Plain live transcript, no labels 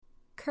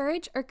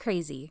Courage or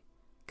crazy?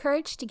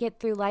 Courage to get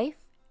through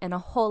life and a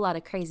whole lot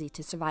of crazy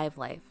to survive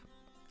life.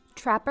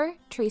 Trapper,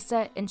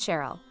 Teresa, and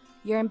Cheryl,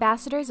 your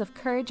ambassadors of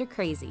Courage or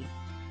Crazy.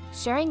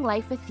 Sharing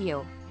life with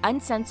you,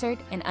 uncensored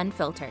and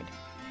unfiltered.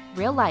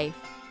 Real life,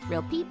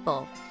 real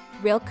people,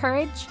 real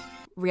courage,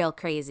 real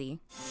crazy.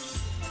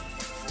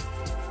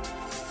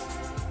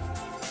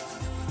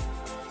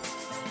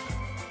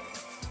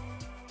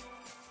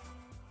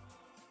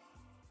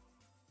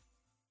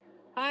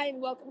 Hi,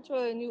 and welcome to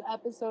a new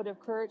episode of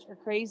Courage or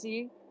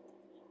Crazy.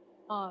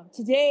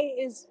 Today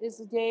is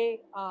a day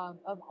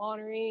of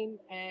honoring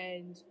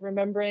and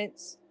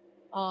remembrance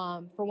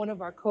for one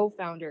of our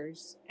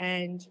co-founders.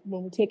 And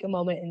when we take a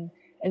moment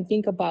and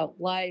think about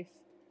life,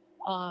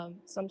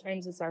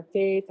 sometimes it's our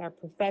faith, our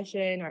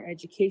profession, our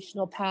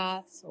educational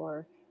paths,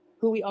 or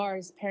who we are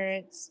as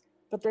parents.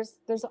 But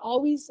there's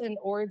always an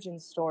origin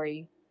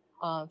story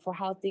for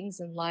how things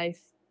in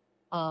life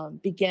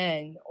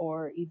begin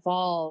or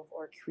evolve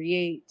or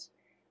create.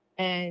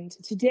 And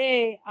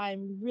today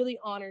I'm really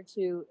honored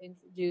to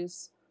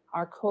introduce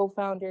our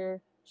co-founder,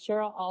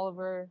 Cheryl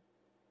Oliver,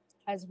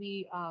 as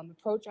we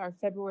approach our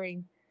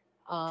February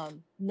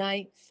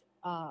 9th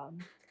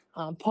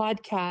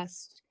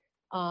podcast.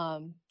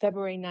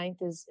 February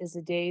 9th is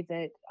a day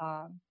that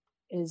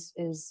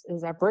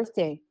is our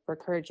birthday for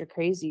Courage or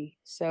Crazy.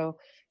 So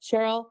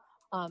Cheryl,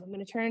 I'm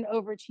going to turn it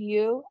over to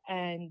you,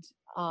 and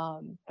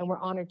we're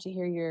honored to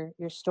hear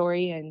your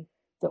story and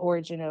the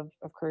origin of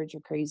Courage or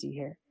Crazy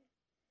here.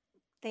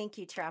 Thank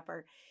you,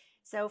 Trapper.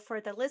 So for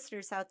the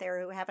listeners out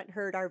there who haven't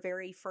heard our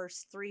very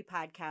first 3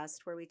 podcasts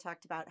where we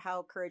talked about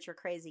how Courage or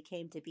Crazy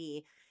came to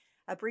be,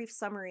 a brief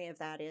summary of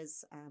that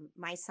is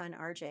my son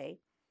RJ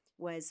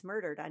was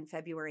murdered on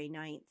February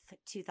 9th,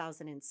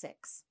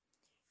 2006.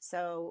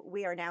 So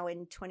we are now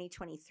in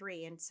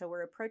 2023, and so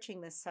we're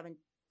approaching the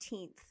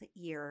 17th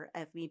year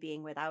of me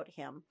being without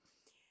him.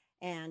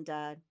 And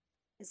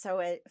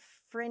so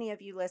for any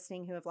of you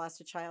listening who have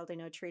lost a child, I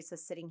know Teresa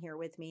sitting here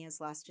with me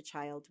has lost a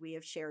child. We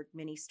have shared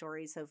many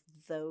stories of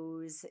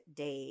those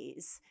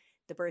days,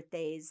 the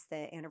birthdays,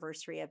 the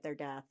anniversary of their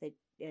death.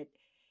 It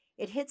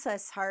hits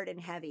us hard and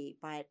heavy.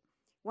 But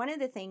one of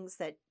the things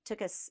that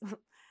took us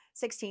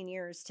 16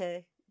 years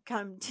to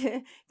come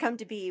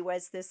to be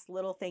was this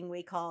little thing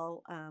we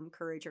call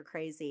Courage or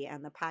Crazy,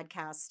 and the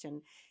podcast.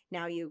 And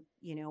now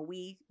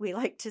we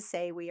like to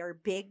say we are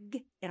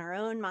big in our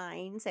own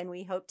minds, and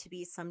we hope to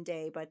be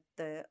someday. But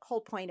the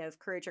whole point of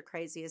Courage or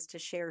Crazy is to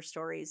share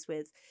stories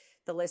with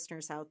the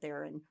listeners out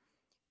there. And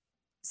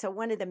so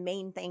one of the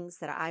main things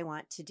that I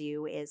want to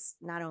do is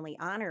not only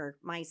honor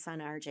my son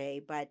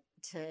RJ, but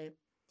to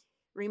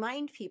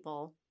remind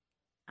people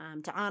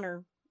to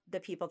honor the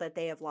people that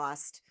they have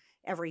lost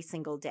every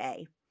single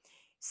day.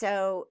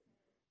 So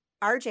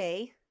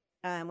RJ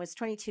was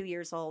 22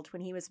 years old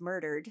when he was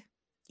murdered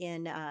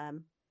in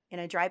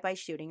a drive-by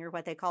shooting, or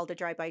what they called a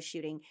drive-by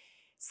shooting,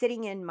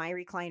 sitting in my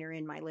recliner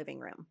in my living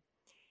room.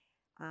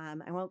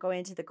 I won't go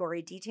into the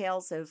gory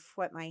details of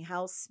what my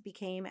house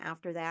became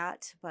after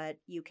that, but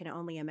you can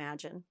only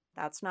imagine.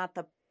 That's not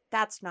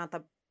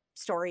the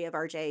story of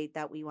RJ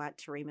that we want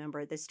to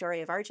remember. The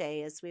story of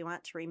RJ is we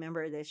want to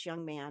remember this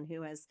young man who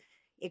was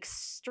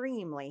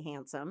extremely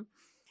handsome.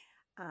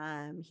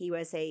 He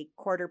was a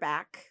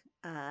quarterback,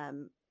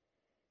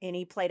 and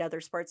he played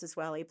other sports as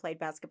well. He played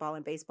basketball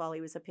and baseball.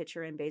 He was a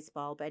pitcher in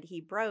baseball, but he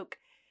broke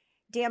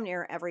damn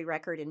near every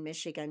record in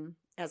Michigan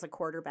as a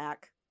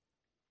quarterback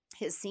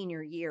his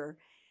senior year.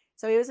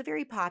 So he was a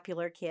very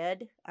popular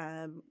kid.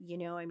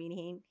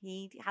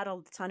 He had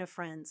a ton of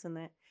friends.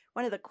 And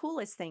one of the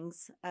coolest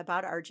things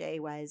about RJ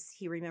was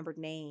he remembered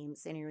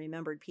names and he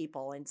remembered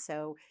people. And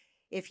so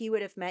if he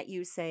would have met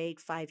you, say,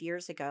 5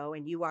 years ago,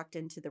 and you walked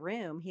into the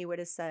room, he would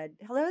have said,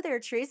 "Hello there,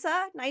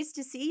 Teresa. Nice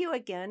to see you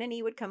again." And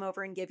he would come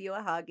over and give you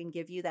a hug and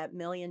give you that $1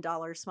 million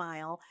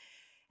smile.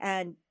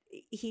 And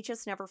he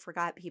just never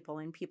forgot people,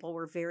 and people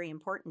were very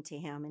important to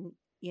him. And,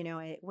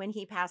 when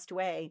he passed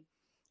away,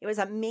 it was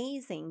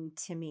amazing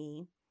to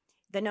me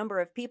the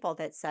number of people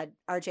that said,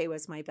 RJ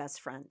was my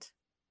best friend.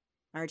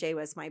 RJ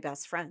was my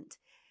best friend.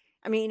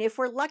 I mean, if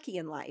we're lucky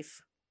in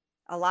life,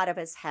 a lot of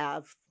us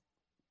have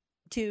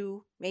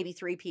 2, maybe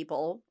 3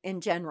 people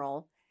in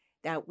general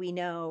that we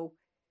know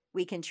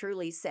we can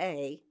truly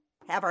say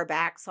have our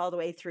backs all the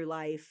way through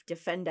life,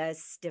 defend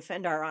us,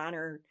 defend our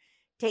honor,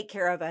 take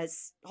care of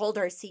us, hold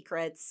our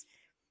secrets.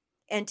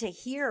 And to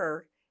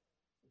hear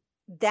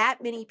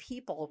that many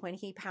people when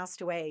he passed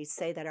away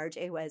say that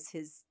RJ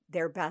was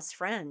their best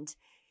friend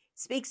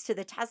speaks to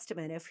the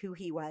testament of who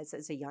he was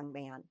as a young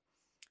man.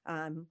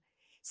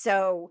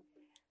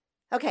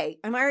 Okay,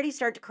 I'm already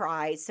starting to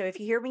cry. So if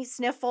you hear me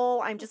sniffle,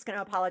 I'm just going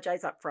to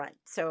apologize up front.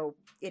 So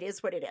it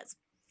is what it is.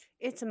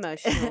 It's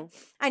emotional.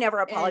 I never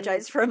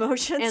apologize for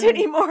emotions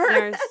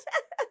anymore.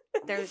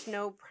 There's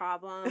no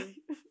problem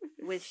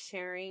with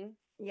sharing.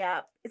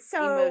 Yeah.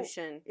 So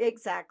emotion.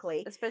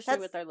 Exactly. Especially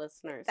with our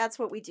listeners. That's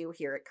what we do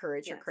here at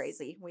Courage or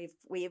Crazy.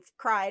 We've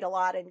cried a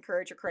lot in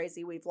Courage or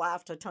Crazy. We've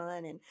laughed a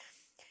ton. And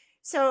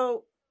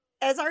so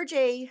as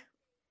RJ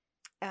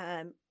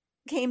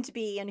came to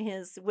be and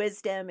his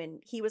wisdom,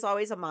 and he was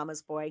always a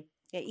mama's boy.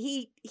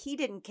 He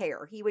didn't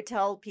care. He would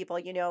tell people,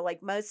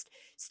 like most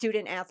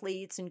student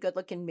athletes and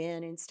good-looking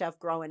men and stuff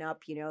growing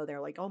up, they're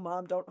like, "Oh,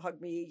 mom, don't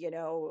hug me,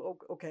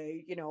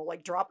 okay,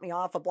 like drop me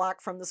off a block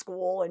from the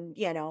school." And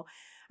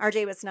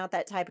RJ was not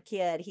that type of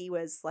kid. He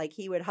was like,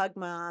 he would hug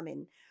mom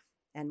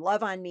and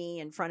love on me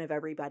in front of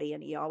everybody,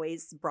 and he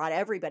always brought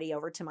everybody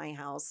over to my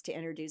house to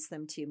introduce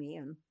them to me.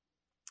 And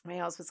my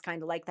house was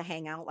kind of like the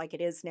hangout, like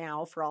it is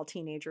now for all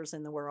teenagers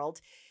in the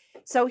world.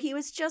 So he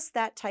was just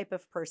that type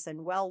of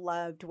person, well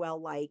loved,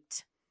 well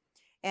liked.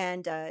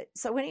 And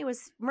so when he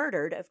was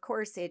murdered, of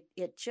course, it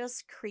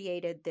just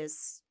created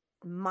this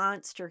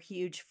monster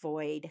huge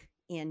void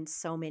in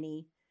so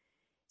many,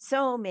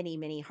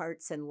 many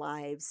hearts and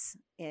lives.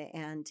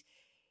 And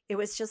it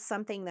was just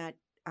something that,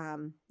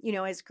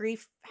 as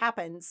grief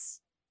happens,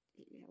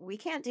 we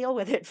can't deal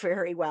with it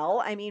very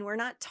well. I mean, we're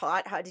not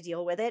taught how to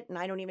deal with it. And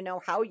I don't even know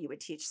how you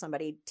would teach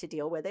somebody to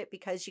deal with it,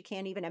 because you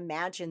can't even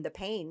imagine the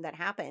pain that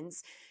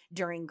happens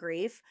during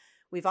grief.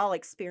 We've all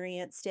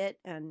experienced it.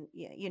 And,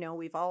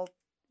 we've all,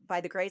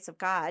 by the grace of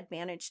God,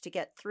 managed to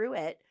get through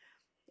it.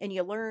 And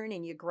you learn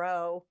and you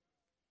grow.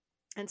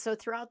 And so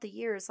throughout the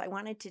years, I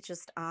wanted to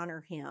just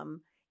honor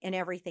him in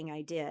everything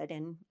I did.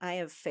 And I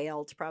have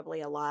failed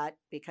probably a lot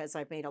because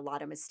I've made a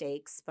lot of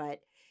mistakes. But,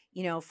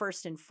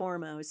 first and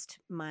foremost,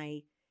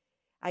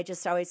 I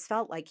just always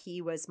felt like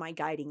he was my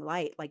guiding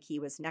light, like he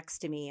was next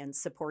to me and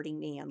supporting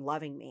me and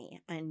loving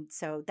me. And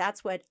so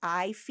that's what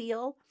I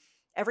feel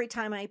every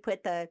time I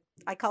put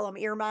I call them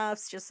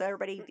earmuffs, just so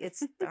everybody,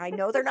 I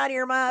know they're not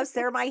earmuffs,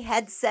 they're my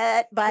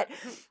headset, but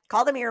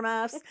call them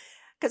earmuffs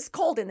because it's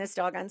cold in this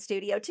doggone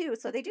studio too.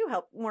 So they do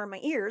help warm my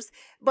ears.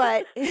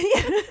 But,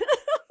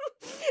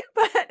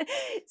 but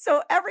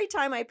so every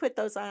time I put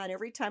those on,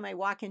 every time I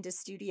walk into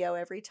studio,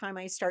 every time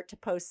I start to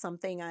post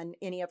something on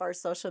any of our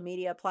social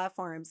media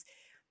platforms,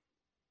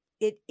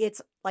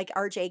 it's like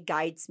RJ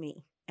guides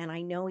me. And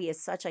I know he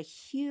is such a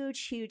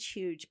huge, huge,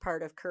 huge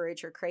part of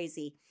Courage or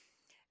Crazy.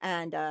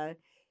 And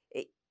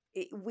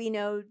we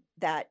know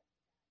that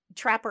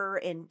Trapper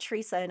and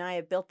Teresa and I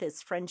have built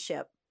this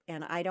friendship.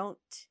 And I don't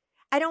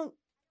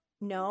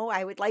know.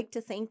 I would like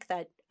to think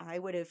that I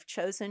would have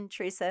chosen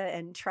Teresa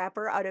and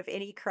Trapper out of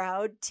any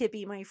crowd to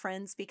be my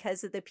friends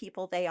because of the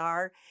people they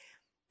are.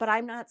 But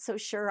I'm not so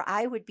sure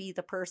I would be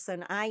the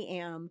person I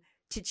am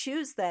to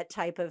choose that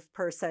type of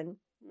person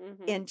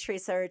in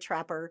Teresa or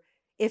Trapper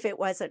if it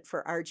wasn't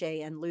for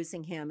RJ and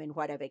losing him and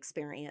what I've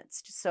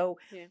experienced. So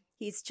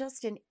he's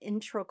just an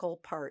integral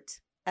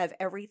part of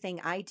everything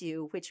I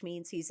do, which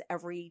means he's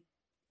every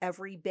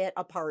bit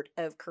a part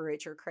of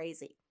Courage or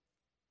Crazy.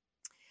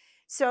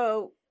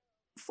 So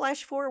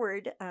flash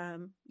forward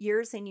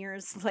years and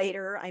years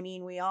later, I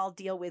mean, we all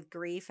deal with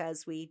grief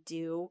as we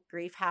do.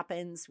 Grief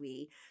happens.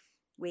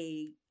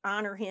 We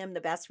honor him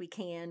the best we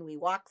can. We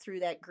walk through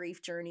that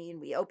grief journey and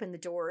we open the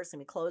doors and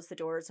we close the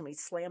doors and we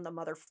slam the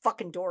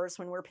motherfucking doors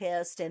when we're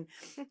pissed. And,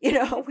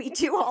 we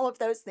do all of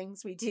those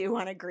things we do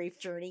on a grief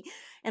journey,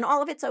 and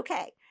all of it's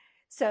okay.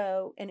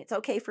 So, and it's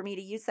okay for me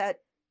to use that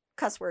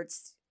cuss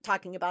words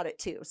talking about it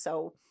too.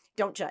 So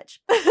don't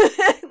judge,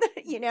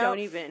 Don't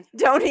even judge.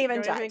 Don't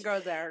even go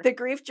there. The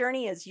grief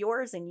journey is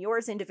yours and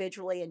yours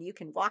individually, and you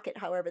can walk it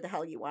however the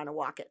hell you want to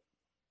walk it.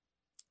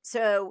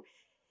 So,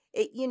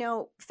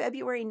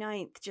 February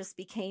 9th just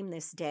became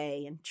this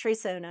day, and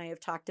Teresa and I have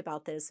talked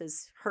about this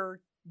as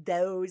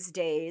those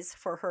days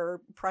for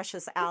her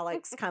precious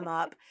Alex come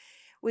up.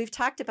 We've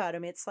talked about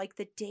them. It's like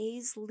the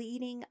days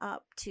leading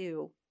up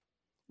to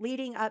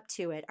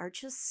it are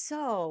just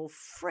so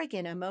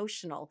friggin'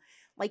 emotional.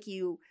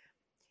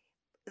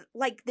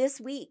 Like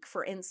this week,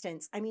 for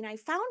instance, I mean, I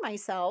found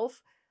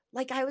myself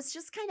like I was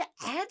just kind of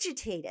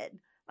agitated.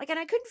 And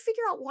I couldn't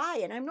figure out why.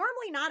 And I'm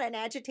normally not an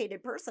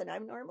agitated person.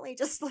 I'm normally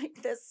just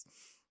like this,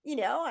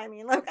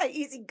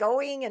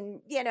 easygoing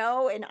and,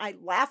 and I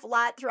laugh a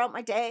lot throughout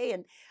my day.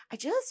 And I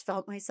just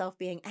felt myself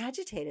being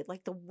agitated,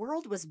 like the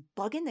world was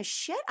bugging the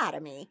shit out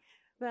of me.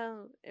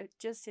 Well,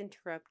 just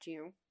interrupt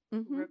you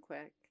real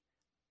quick.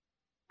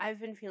 I've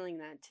been feeling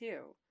that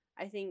too.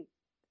 I think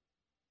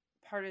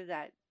part of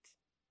that,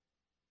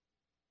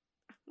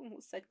 I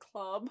almost said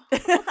club.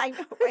 I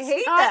know. I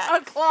hate that.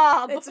 Not a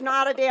club. It's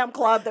not a damn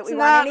club that we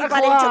want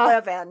anybody to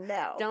live in.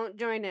 No. Don't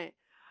join it.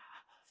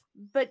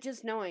 But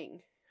just knowing,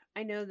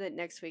 I know that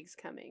next week's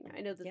coming.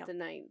 I know that the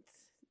 9th,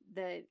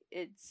 that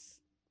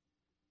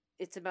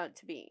it's about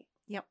to be.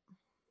 Yep.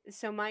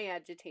 So my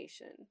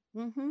agitation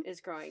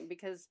is growing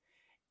because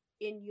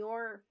in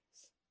yours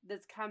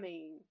that's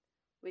coming,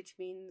 which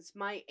means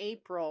my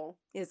April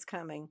is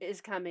coming,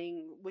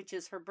 which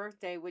is her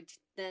birthday, which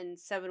then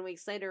 7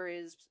 weeks later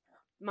is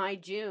my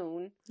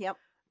June. Yep.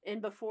 And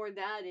before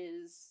that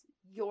is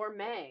your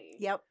May.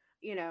 Yep.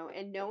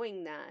 And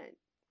knowing that,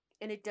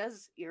 and it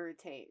does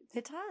irritate.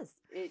 It does.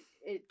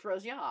 It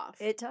throws you off.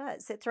 It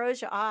does. It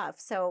throws you off.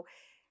 So,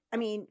 I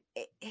mean,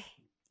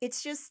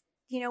 it's just,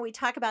 we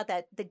talk about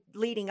the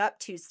leading up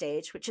to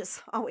stage, which is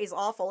always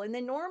awful. And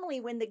then normally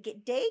when the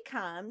day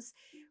comes,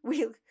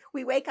 we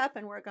wake up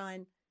and we're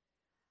going,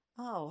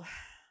 oh,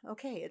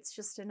 okay, it's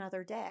just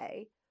another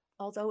day,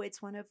 although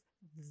it's one of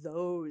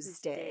those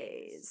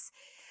days.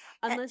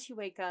 Unless you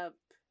wake up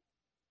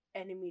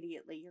and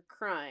immediately you're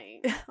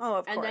crying. Oh,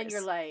 of and course. then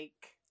you're like,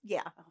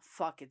 yeah, oh,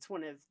 fuck, it's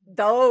one of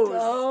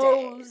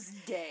those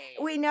days.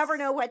 We never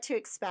know what to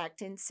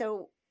expect. And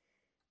so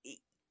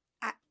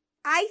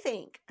I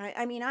think,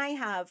 I mean, I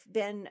have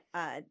been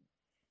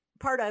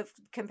part of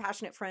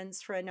Compassionate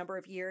Friends for a number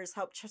of years,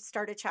 helped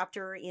start a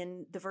chapter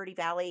in the Verde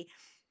Valley.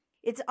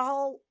 It's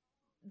all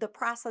the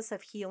process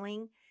of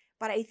healing.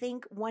 But I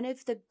think one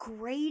of the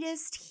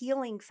greatest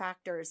healing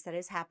factors that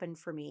has happened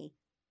for me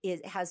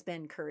has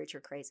been Courage or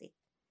Crazy.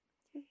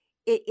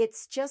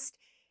 It's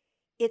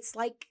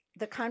like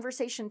the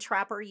conversation,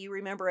 Trapper, you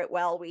remember it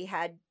well, we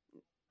had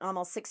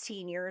almost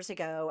 16 years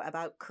ago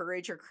about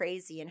Courage or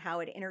Crazy and how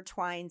it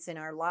intertwines in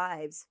our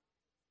lives.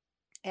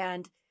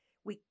 And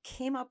we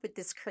came up with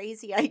this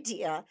crazy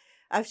idea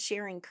of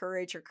sharing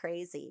Courage or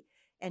Crazy.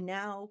 And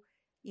now,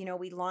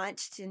 we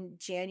launched in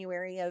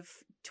January of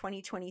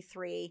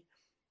 2023,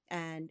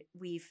 and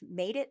we've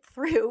made it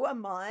through a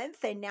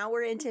month, and now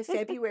we're into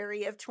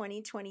February of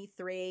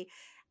 2023.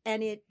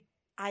 And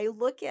I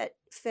look at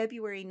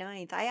February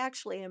 9th. I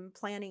actually am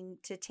planning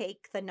to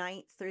take the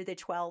 9th through the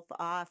 12th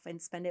off and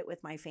spend it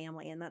with my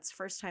family. And that's the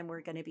first time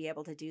we're going to be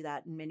able to do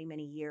that in many,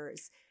 many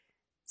years.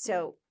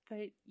 So,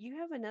 but you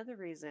have another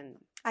reason.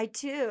 I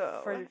do.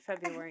 For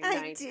February 9th.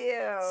 I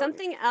do.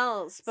 Something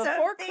else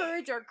before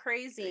Courage or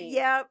Crazy.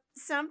 Yep,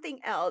 something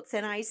else.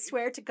 And I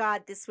swear to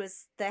God, this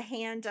was the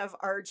hand of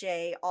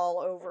RJ all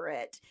over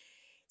it.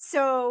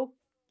 So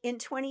in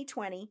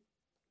 2020,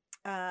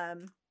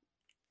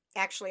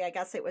 actually, I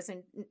guess it was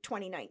in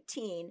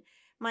 2019,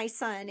 my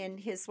son and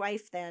his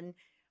wife then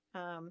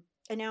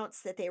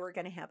announced that they were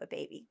going to have a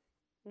baby.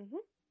 Mm-hmm.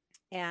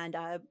 And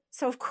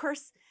so, of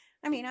course,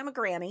 I mean, I'm a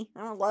Grammy.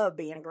 I love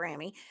being a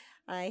Grammy.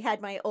 I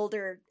had my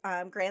older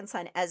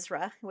grandson,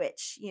 Ezra,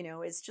 which,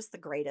 is just the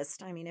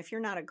greatest. I mean, if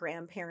you're not a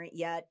grandparent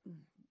yet,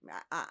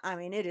 I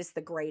mean, it is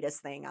the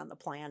greatest thing on the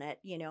planet,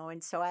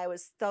 And so I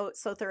was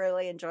so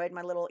thoroughly enjoyed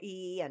my little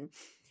E,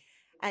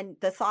 and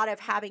the thought of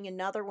having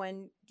another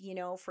one,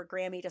 for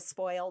Grammy to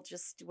spoil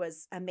just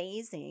was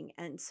amazing.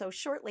 And so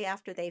shortly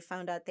after they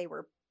found out they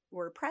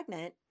were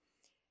pregnant,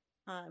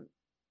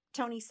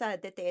 Tony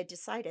said that they had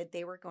decided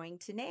they were going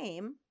to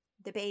name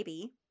the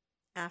baby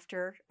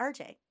after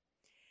RJ.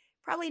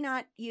 Probably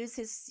not use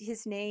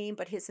his name,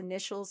 but his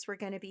initials were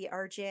going to be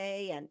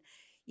RJ. And,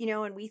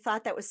 and we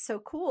thought that was so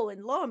cool.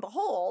 And lo and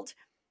behold,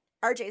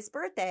 RJ's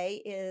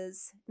birthday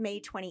is May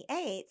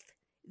 28th.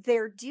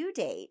 Their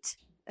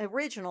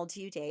original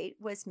due date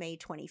was May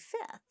 25th.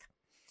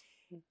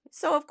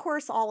 So, of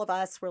course, all of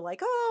us were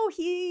like, oh,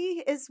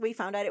 we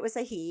found out it was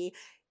a he.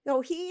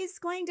 So he's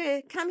going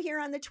to come here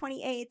on the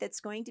 28th.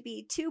 It's going to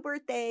be 2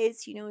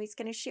 birthdays. He's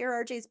going to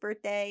share RJ's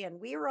birthday. And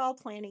we were all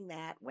planning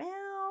that.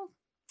 Well,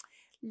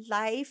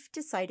 life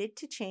decided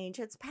to change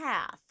its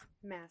path.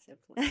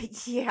 Massively.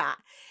 Yeah.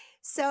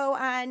 So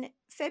on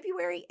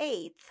February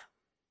 8th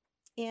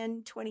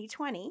in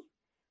 2020,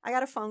 I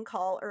got a phone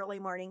call early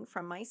morning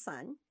from my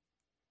son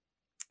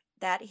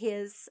that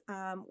his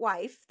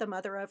wife, the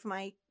mother of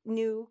my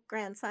new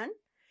grandson,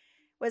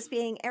 was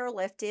being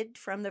airlifted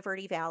from the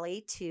Verde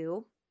Valley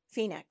to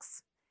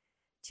Phoenix,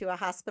 to a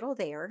hospital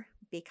there,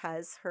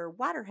 because her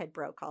water had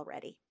broke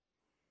already.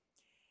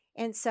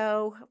 And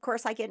so, of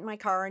course, I get in my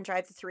car and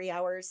drive the 3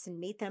 hours and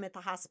meet them at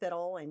the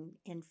hospital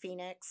in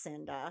Phoenix.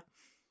 And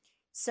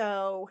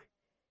so,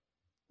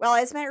 well,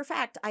 as a matter of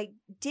fact,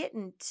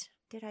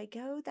 did I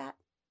go that?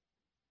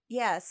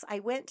 Yes,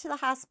 I went to the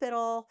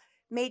hospital,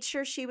 made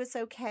sure she was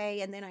okay,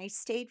 and then I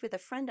stayed with a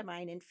friend of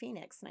mine in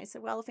Phoenix. And I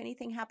said, well, if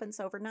anything happens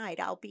overnight,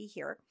 I'll be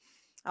here.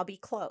 I'll be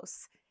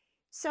close.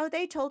 So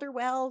they told her,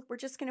 well, we're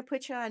just going to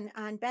put you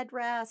on bed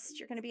rest.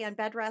 You're going to be on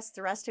bed rest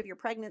the rest of your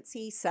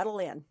pregnancy. Settle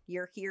in.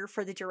 You're here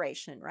for the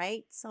duration,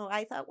 right? So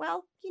I thought,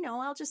 well,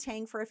 I'll just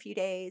hang for a few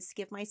days,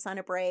 give my son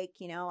a break.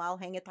 I'll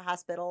hang at the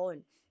hospital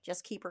and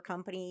just keep her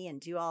company and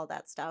do all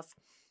that stuff.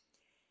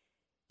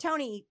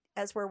 Tony,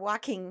 as we're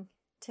walking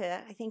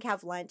to, I think,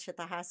 have lunch at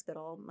the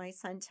hospital, my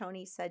son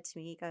Tony said to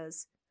me, he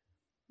goes,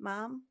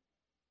 Mom,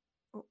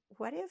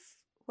 what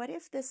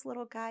if this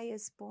little guy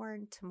is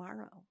born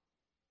tomorrow?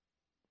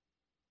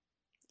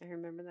 I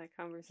remember that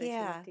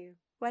conversation with you.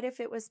 What if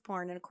it was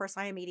born? And of course,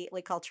 I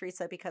immediately called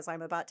Teresa because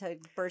I'm about to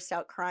burst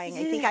out crying.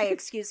 I think I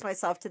excused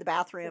myself to the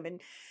bathroom and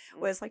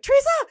was like,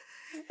 Teresa,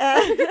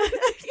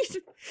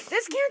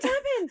 this can't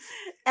happen.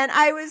 And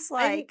I was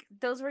like,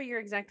 those were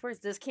your exact words.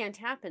 This can't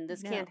happen.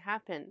 This can't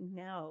happen.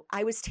 No,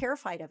 I was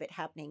terrified of it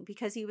happening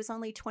because he was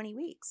only 20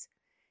 weeks.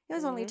 It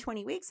was only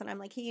 20 weeks. And I'm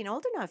like, he ain't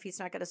old enough. He's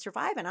not going to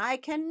survive. And I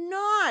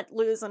cannot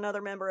lose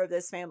another member of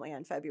this family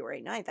on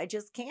February 9th. I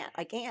just can't.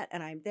 I can't.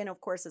 And then, of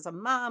course, as a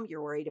mom,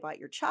 you're worried about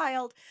your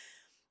child.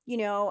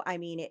 I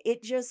mean,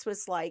 it just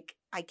was like,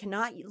 I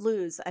cannot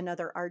lose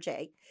another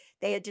RJ.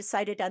 They had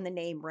decided on the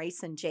name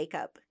Rayson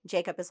Jacob.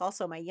 Jacob is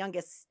also my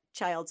youngest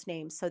child's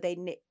name. So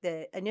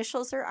the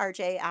initials are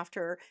RJ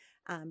after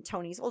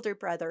Tony's older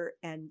brother,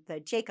 and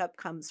the Jacob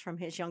comes from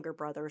his younger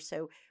brother.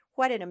 So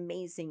what an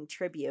amazing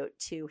tribute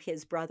to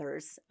his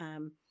brothers.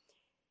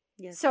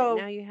 Yes. So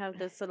now you have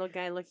this little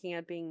guy looking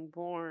at being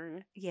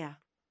born. Yeah.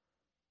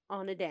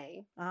 On a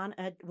day. On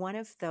one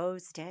of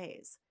those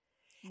days.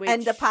 Which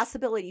and the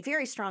possibility,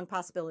 very strong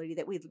possibility,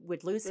 that we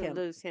would lose him.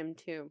 Lose him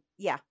too.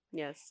 Yeah.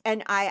 Yes.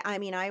 And I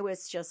mean, I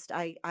was just,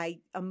 I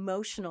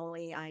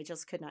emotionally, I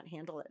just could not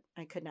handle it.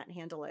 I could not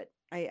handle it.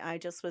 I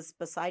just was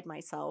beside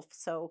myself.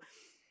 So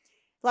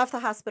left the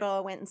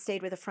hospital, went and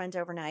stayed with a friend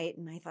overnight.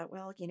 And I thought,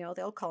 well,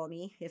 they'll call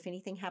me if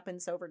anything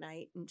happens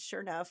overnight. And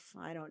sure enough,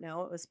 I don't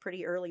know, it was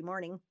pretty early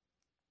morning.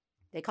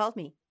 They called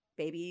me.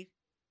 They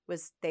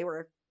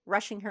were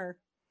rushing her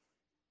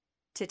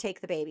to take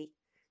the baby,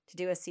 to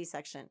do a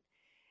C-section.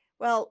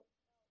 Well,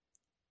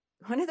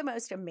 one of the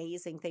most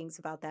amazing things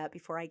about that,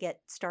 before I get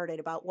started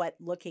about what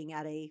looking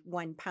at a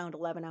 1 pound,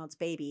 11 ounce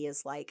baby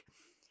is like,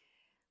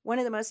 one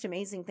of the most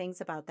amazing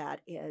things about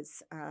that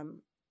is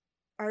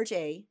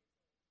RJ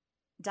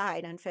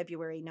died on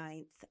February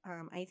 9th.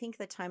 I think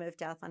the time of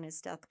death on his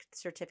death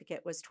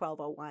certificate was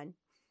 12:01,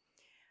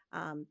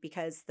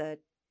 because there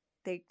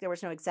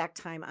was no exact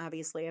time,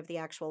 obviously, of the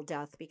actual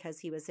death, because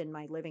he was in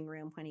my living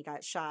room when he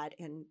got shot.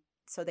 And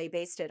so they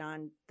based it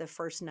on the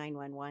first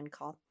 911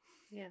 call.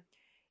 Yeah.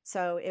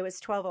 So it was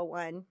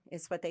 12:01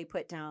 is what they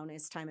put down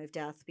as time of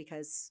death,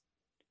 because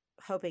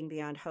hoping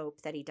beyond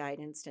hope that he died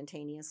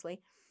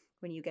instantaneously.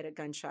 When you get a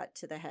gunshot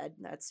to the head,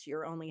 that's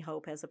your only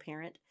hope as a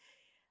parent.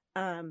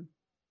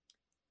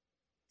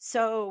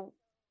 So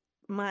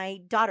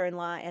my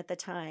daughter-in-law at the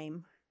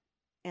time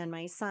and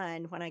my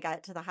son, when I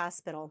got to the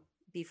hospital,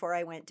 before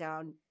I went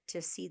down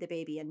to see the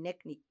baby in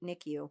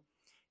NICU,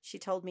 she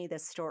told me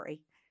this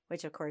story,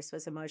 which of course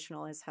was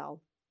emotional as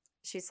hell.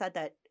 She said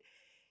that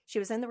she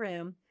was in the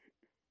room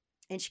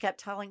and she kept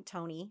telling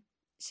Tony,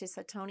 she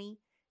said, Tony,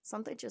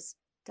 something just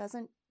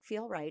doesn't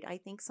feel right. I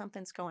think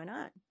something's going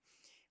on.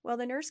 Well,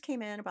 the nurse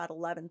came in about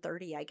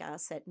 11:30, I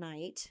guess, at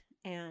night,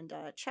 and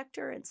checked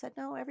her and said,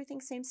 no,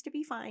 everything seems to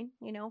be fine.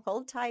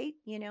 Hold tight,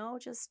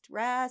 just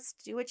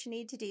rest, do what you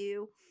need to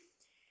do.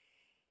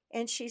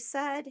 And she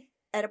said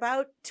at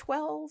about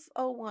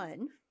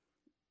 12:01,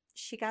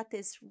 she got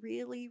this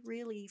really,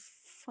 really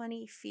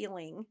funny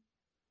feeling.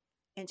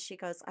 And she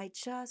goes, I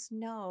just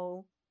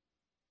know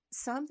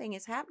something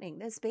is happening.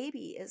 This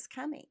baby is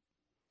coming.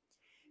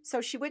 So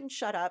she wouldn't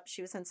shut up.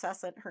 She was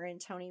incessant. Her and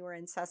Tony were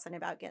incessant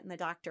about getting the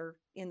doctor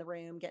in the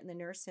room, getting the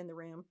nurse in the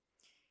room.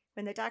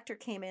 When the doctor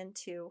came in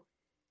to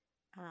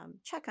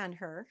check on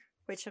her,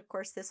 which of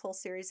course this whole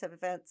series of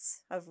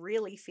events of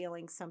really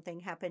feeling something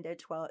happened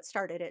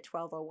started at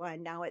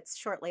 12:01. Now it's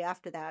shortly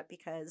after that,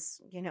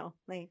 because,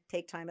 they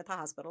take time at the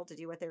hospital to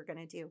do what they're going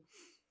to do.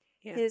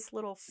 Yeah. His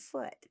little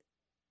foot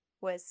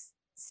was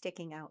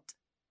sticking out.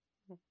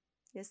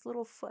 His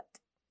little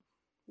foot.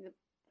 Yep.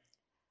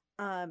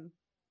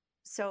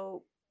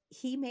 So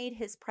he made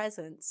his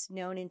presence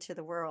known into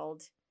the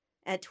world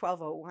at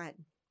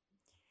 12:01,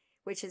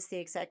 which is the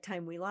exact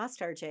time we lost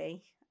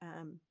RJ.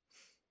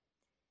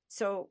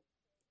 So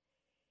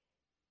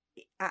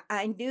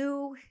I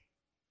knew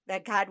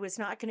that God was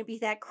not going to be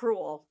that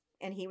cruel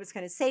and he was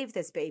going to save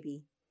this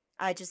baby.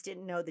 I just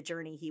didn't know the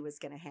journey he was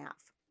going to have.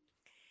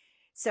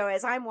 So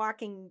as I'm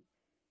walking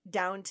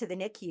down to the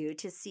NICU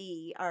to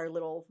see our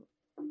little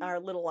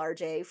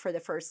RJ for the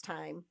first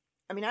time,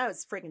 I mean, I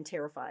was friggin'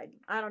 terrified.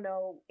 I don't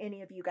know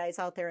any of you guys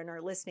out there in our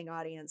listening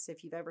audience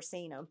if you've ever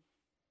seen a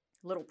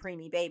little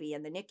preemie baby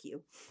in the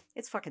NICU.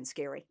 It's fucking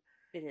scary.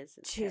 It is.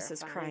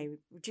 Jesus Christ.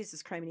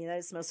 Jesus Christ. That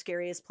is the most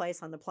scariest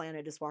place on the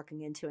planet, is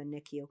walking into a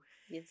NICU.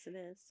 Yes, it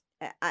is.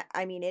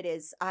 I mean, it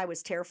is. I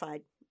was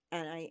terrified.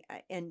 And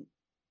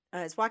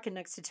I was walking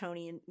next to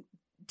Tony, and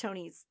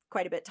Tony's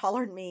quite a bit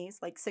taller than me.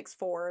 He's like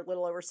 6'4", a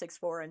little over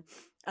 6'4". And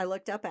I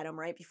looked up at him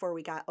right before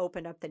we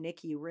opened up the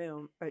NICU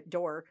room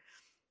door.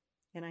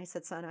 And I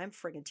said, son, I'm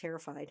friggin'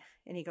 terrified.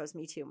 And he goes,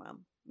 me too,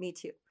 Mom. Me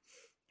too.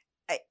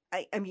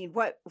 I mean,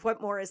 what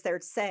more is there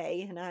to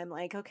say? And I'm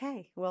like,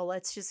 okay, well,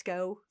 let's just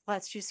go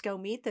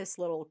meet this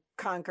little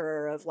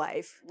conqueror of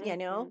life.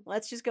 Mm-hmm.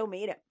 Let's just go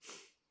meet him.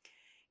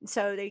 And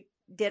so they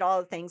did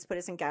all the things, put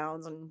us in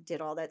gowns and did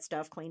all that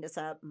stuff, cleaned us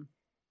up.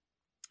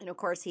 And of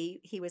course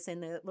he was in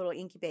the little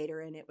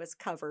incubator and it was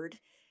covered.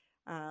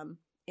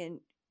 And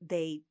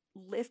they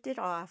lifted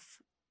off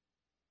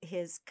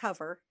his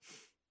cover.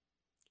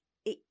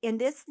 And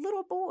this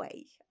little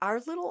boy, our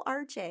little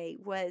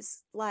RJ,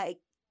 was like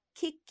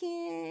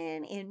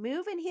kicking and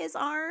moving his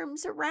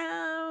arms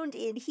around,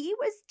 and he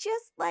was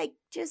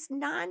just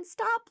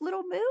nonstop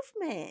little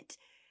movement.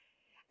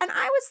 And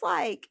I was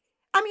like,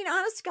 I mean,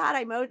 honest to God,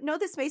 I know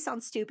this may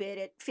sound stupid.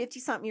 At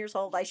 50-something years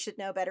old, I should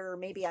know better, or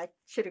maybe I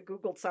should have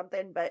Googled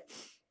something. But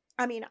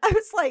I mean, I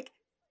was like,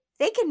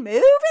 they can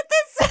move at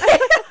this.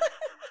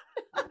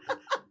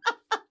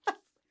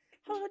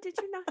 Oh, did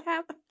you not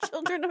have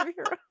children of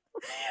your own?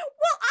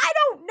 Well, I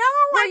don't know.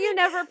 Were you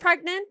never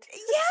pregnant?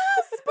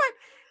 Yes, but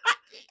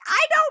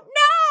I don't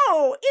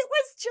know. It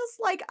was just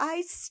like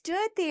I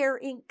stood there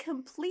in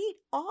complete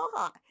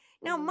awe.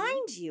 Now,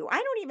 mind you,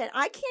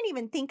 I can't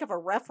even think of a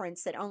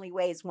reference that only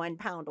weighs 1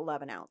 pound,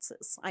 11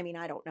 ounces. I mean,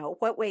 I don't know.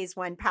 What weighs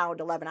 1 pound,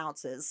 11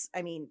 ounces?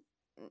 I mean,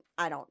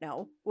 I don't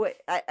know. What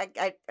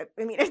I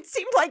mean,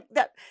 seems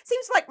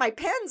like my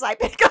pens I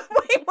pick up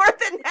way more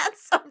than that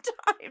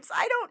sometimes.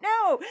 I don't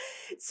know.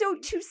 So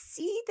to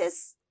see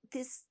this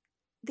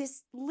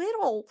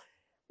little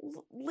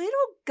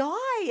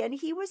guy, and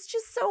he was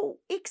just so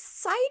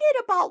excited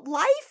about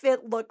life,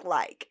 it looked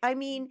like. I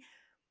mean,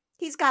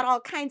 he's got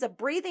all kinds of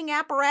breathing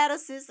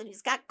apparatuses, and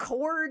he's got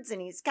cords,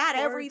 and he's got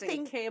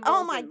everything.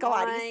 Oh my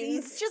God,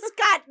 he's just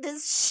got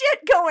this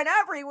shit going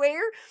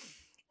everywhere.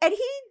 And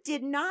he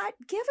did not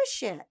give a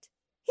shit.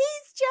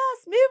 He's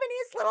just moving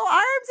his little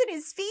arms and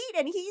his feet,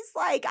 and he's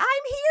like,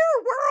 I'm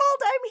here,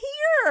 world, I'm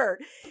here.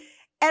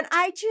 And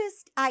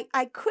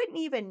I couldn't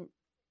even,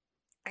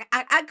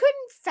 I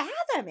couldn't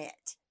fathom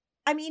it.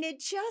 I mean,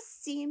 it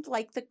just seemed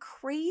like the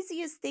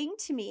craziest thing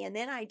to me. And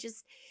then I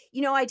just,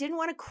 I didn't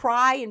want to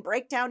cry and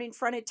break down in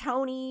front of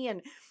Tony,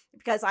 and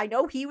because I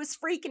know he was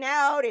freaking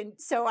out. And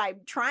so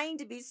I'm trying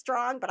to be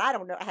strong, but I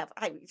don't know.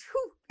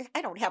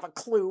 I don't have a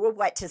clue of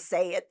what to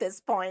say at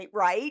this point,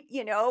 right?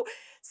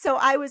 So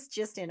I was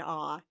just in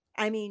awe.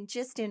 I mean,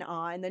 just in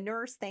awe. And the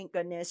nurse, thank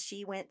goodness,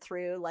 she went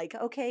through like,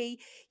 okay,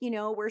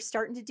 we're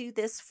starting to do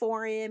this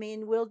for him,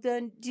 and we'll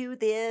do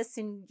this,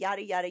 and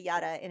yada, yada,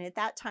 yada. And at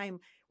that time,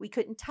 we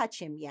couldn't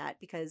touch him yet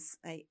because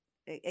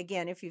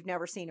again, if you've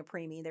never seen a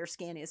preemie, their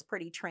skin is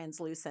pretty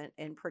translucent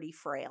and pretty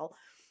frail.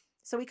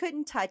 So we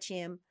couldn't touch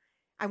him.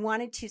 I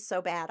wanted to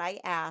so bad. I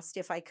asked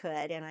if I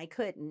could, and I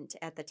couldn't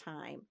at the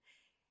time.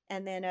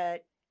 And then,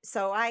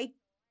 so I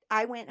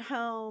went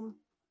home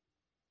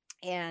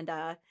and,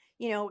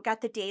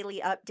 got the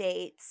daily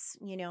updates,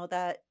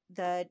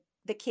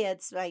 the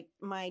kids,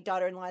 my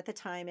daughter-in-law at the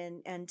time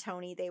and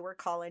Tony, they were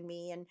calling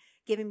me and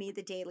giving me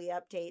the daily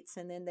updates.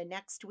 And then the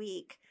next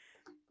week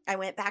I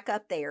went back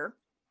up there,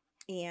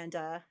 and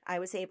I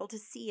was able to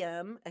see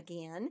him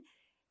again.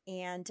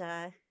 And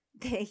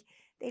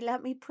they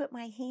let me put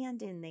my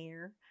hand in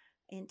there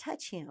and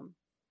touch him.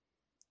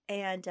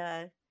 And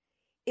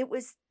it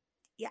was,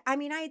 yeah, I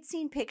mean, I had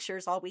seen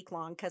pictures all week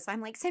long because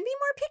I'm like, send me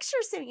more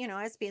pictures.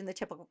 I was being the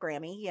typical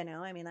Grammy,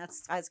 I mean, I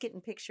was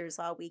getting pictures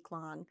all week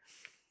long.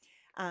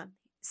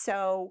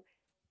 So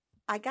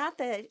I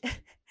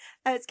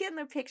was getting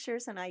the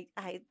pictures, and I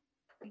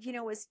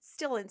was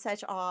still in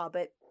such awe.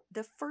 But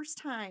the first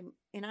time,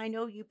 and I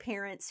know you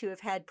parents who have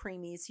had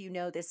preemies,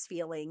 this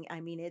feeling. I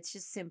mean, it's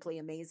just simply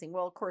amazing.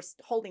 Well, of course,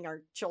 holding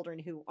our children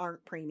who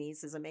aren't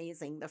preemies is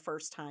amazing the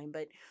first time.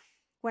 But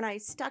when I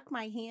stuck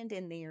my hand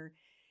in there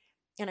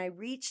and I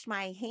reached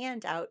my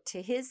hand out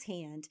to his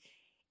hand,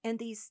 and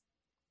these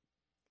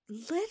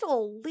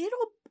little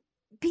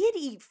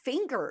bitty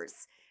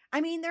fingers,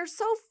 I mean, they're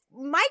so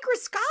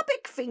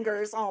microscopic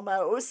fingers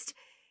almost,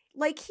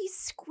 like he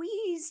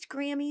squeezed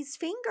Grammy's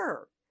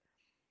finger.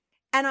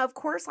 And of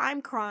course,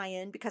 I'm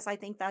crying because I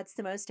think that's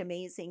the most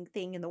amazing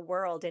thing in the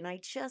world. And I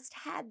just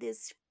had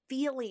this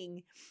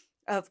feeling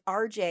of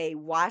RJ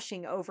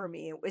washing over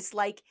me. It was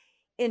like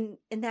in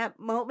that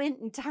moment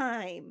in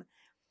time,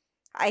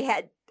 I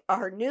had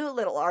our new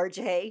little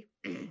RJ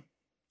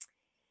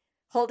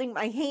holding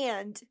my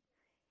hand,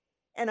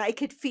 and I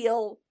could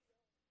feel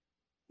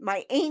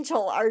my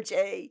angel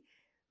RJ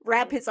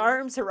wrap his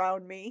arms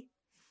around me.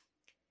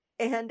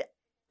 And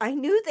I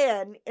knew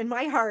then in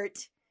my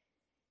heart,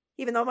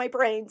 even though my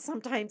brain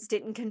sometimes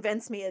didn't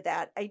convince me of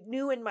that, I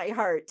knew in my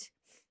heart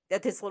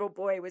that this little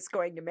boy was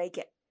going to make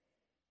it.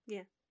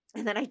 Yeah.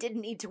 And then I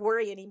didn't need to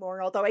worry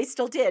anymore, although I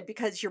still did,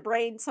 because your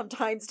brain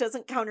sometimes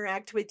doesn't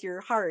counteract with your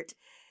heart.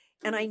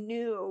 And I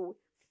knew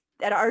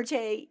that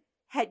RJ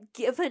had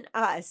given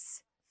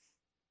us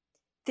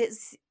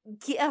this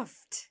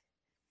gift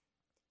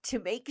to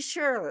make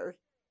sure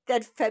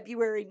that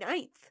February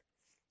 9th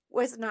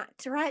was not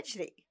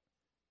tragedy.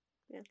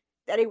 Yeah.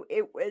 That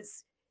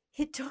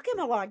it took him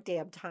a long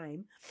damn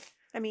time.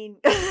 I mean,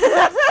 this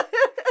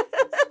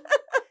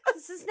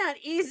is not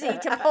easy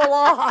to pull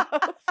off.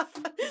 Took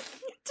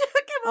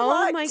him a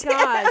long Oh my damn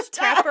gosh,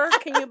 time. Tapper,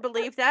 can you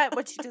believe that?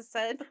 What you just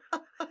said?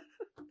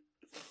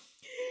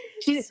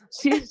 She's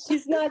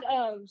not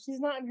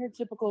in her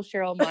typical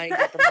Cheryl mind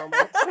at the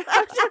moment.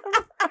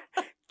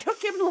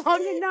 Took him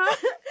long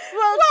enough.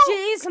 Well,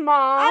 geez, Mom.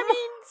 I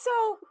mean,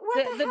 so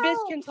what The the bitch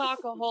hell? can talk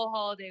a whole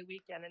holiday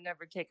weekend and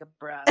never take a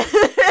breath.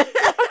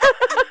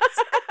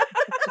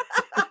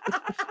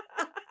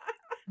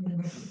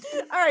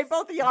 All right,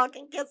 both of y'all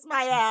can kiss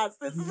my ass.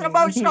 This is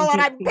emotional, and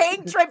I'm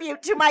paying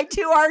tribute to my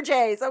two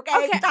RJs.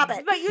 Okay, stop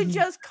it. But you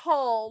just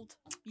called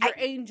your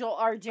angel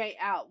RJ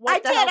out. I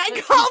did.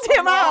 I called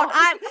him out.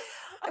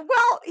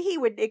 Well, he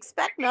would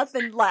expect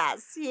nothing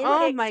less. He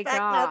would expect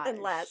nothing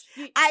less.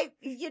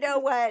 You know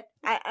what?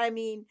 I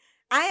mean,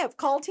 I have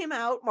called him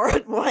out more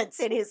than once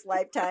in his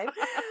lifetime.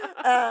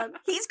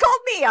 He's called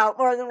me out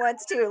more than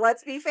once too.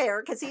 Let's be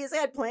fair, because he has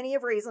had plenty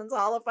of reasons.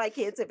 All of my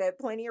kids have had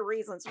plenty of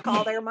reasons to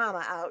call their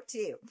mama out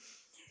too.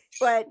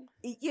 But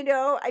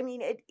I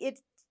mean,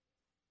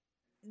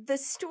 the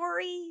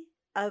story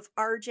of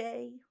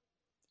RJ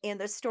And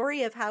the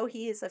story of how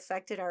he has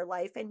affected our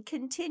life and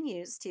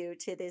continues to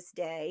this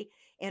day.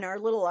 And our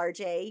little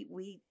RJ,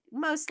 we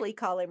mostly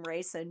call him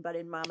Rayson, but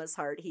in Mama's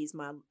heart,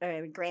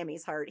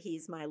 Grammy's heart,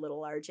 he's my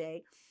little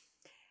RJ.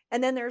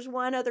 And then there's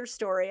one other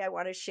story I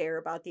want to share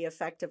about the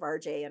effect of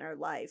RJ in our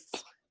lives.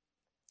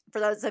 For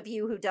those of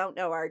you who don't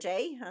know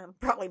RJ,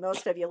 probably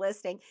most of you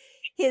listening,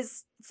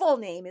 his full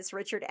name is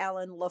Richard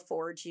Allen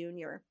LaFour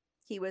Jr.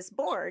 He was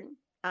born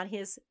on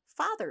his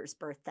father's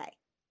birthday,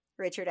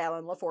 Richard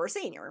Allen LaFour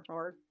Sr.,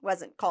 or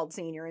wasn't called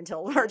Sr.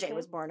 until RJ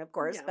was born, of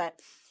course. Yeah.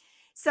 But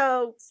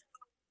so,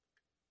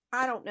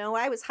 I don't know,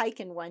 I was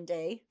hiking one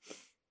day,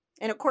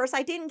 and of course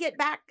I couldn't get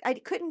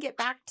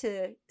back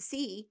to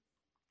see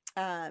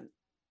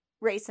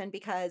Rayson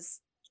because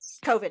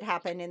COVID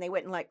happened and they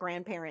wouldn't let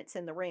grandparents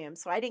in the room.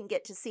 So I didn't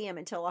get to see him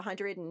until I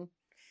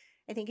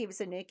think he was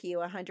in NICU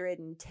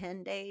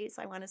 110 days,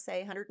 I want to say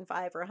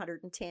 105 or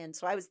 110.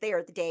 So I was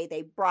there the day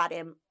they brought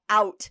him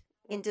out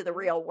into the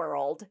real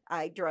world.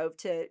 I drove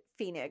to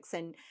Phoenix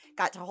and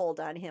got to hold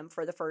on him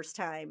for the first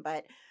time.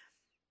 But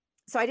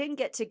so I didn't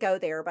get to go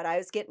there, but I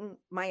was getting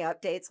my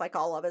updates like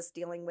all of us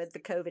dealing with the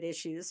COVID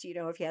issues. You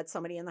know, if you had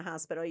somebody in the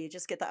hospital, you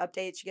just get the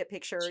updates, you get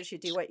pictures, you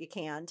do what you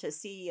can to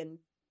see and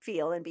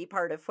feel and be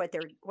part of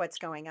what's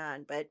going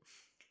on. But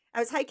I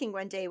was hiking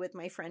one day with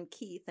my friend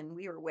Keith, and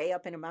we were way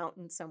up in a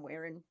mountain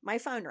somewhere, and my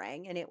phone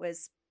rang, and it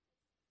was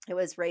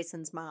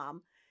Rayson's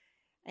mom.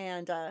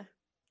 And of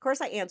course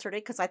I answered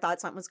it because I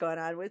thought something was going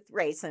on with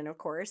Rayson, of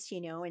course,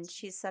 you know. And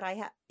she said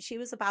she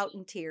was about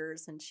in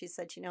tears, and she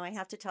said, you know, I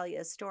have to tell you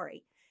a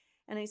story.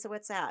 And I said,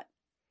 what's that?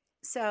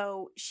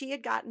 So she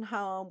had gotten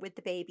home with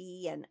the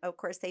baby, and of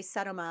course they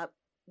set him up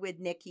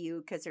with NICU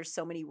because there's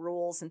so many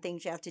rules and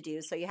things you have to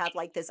do. So you have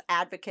like this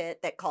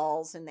advocate that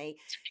calls and they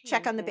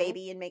check on the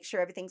baby and make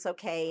sure everything's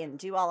okay and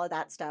do all of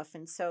that stuff.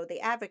 And so the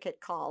advocate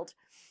called,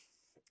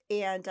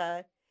 and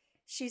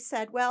she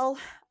said, well,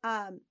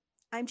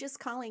 I'm just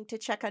calling to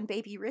check on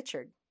baby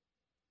Richard.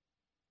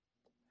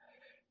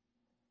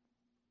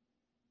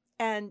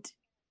 And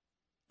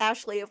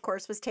Ashley, of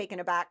course, was taken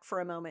aback for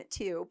a moment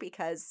too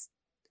because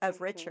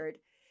of Richard.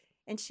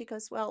 And she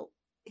goes, well,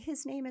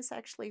 his name is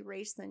actually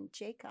Rayson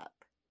Jacob.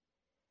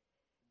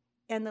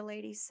 And the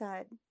lady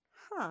said,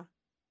 huh,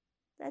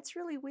 that's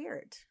really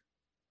weird.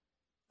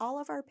 All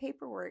of our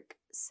paperwork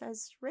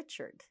says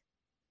Richard.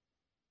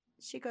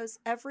 She goes,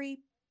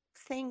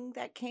 everything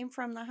that came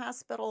from the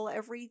hospital,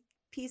 every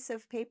piece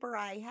of paper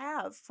I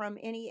have from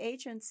any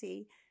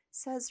agency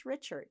says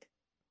Richard.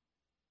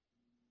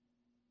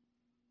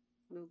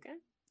 Okay.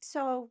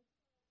 So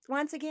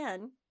once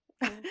again,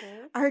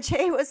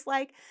 RJ was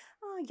like,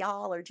 oh,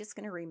 y'all are just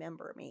going to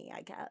remember me,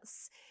 I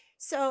guess.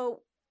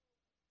 So,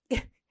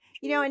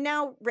 you know, and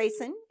now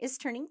Rayson is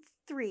turning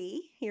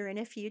 3 here in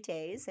a few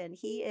days, and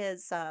he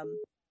is,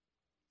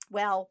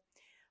 well,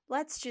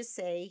 let's just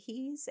say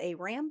he's a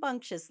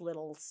rambunctious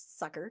little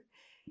sucker.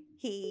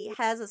 He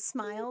has a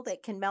smile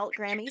that can melt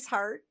Grammy's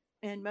heart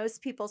and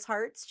most people's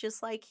hearts,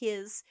 just like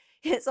his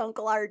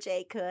Uncle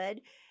RJ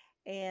could.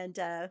 And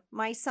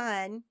my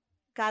son,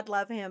 God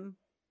love him,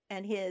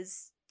 and he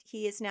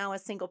is now a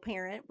single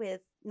parent with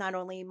not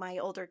only my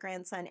older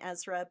grandson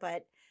Ezra,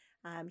 but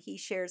he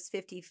shares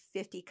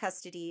 50-50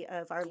 custody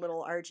of our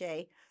little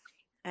RJ.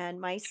 And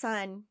my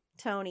son,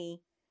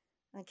 Tony,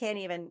 I can't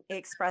even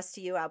express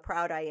to you how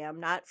proud I am,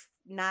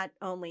 not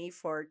only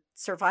for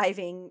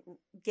surviving,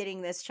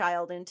 getting this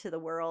child into the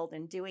world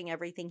and doing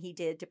everything he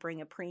did to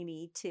bring a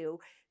preemie to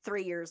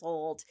 3 years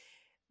old,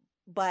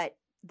 but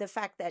the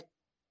fact that,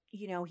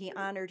 you know, he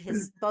honored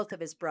both of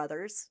his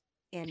brothers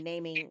in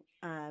naming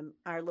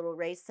our little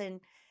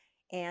Rayson.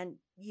 And,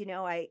 you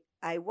know, I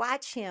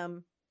watch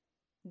him,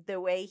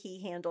 the way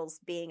he handles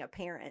being a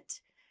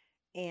parent.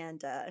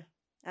 And,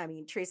 I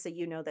mean, Teresa,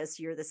 you know this,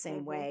 you're the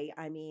same way.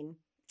 I mean,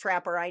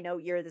 Trapper, I know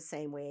you're the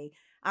same way.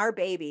 Our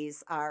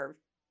babies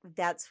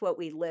that's what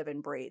we live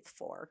and breathe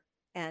for.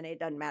 And it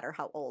doesn't matter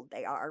how old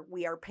they are.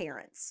 We are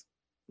parents.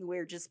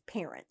 We're just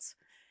parents.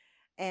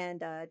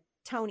 And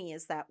Tony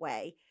is that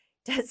way.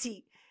 Does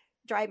he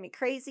drive me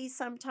crazy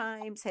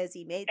sometimes? Has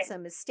he made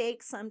some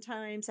mistakes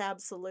sometimes?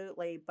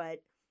 Absolutely. But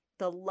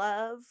the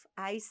love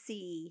I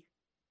see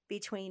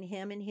between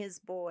him and his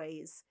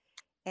boys,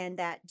 and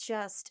that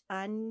just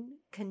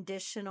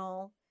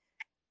unconditional,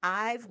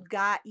 I've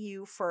got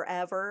you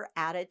forever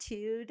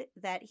attitude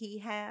that he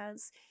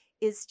has,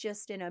 is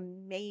just an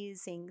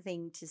amazing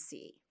thing to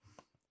see.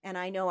 And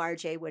I know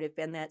RJ would have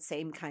been that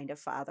same kind of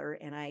father,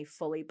 and I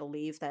fully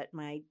believe that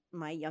my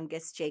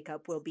youngest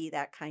Jacob will be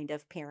that kind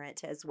of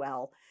parent as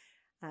well.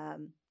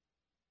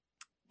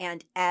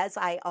 And as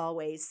I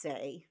always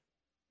say,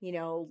 you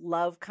know,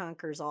 love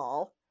conquers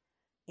all.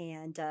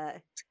 And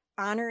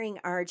honoring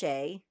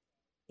RJ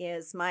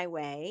is my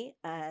way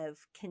of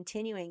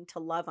continuing to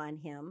love on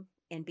him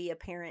and be a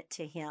parent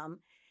to him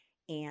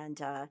and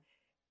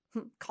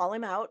call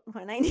him out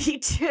when I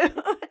need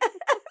to.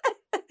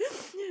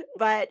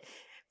 But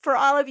for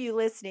all of you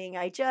listening,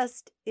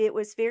 it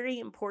was very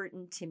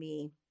important to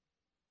me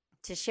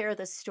to share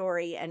the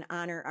story and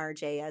honor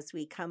RJ as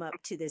we come up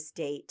to this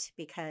date,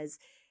 because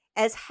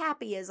as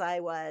happy as I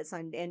was,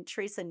 and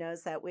Teresa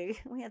knows that we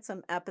had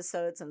some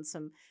episodes and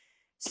some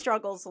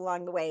struggles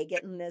along the way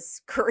getting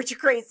this Courage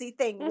Crazy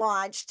thing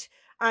launched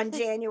on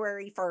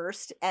January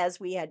 1st as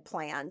we had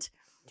planned.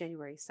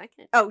 January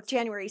 2nd. Oh,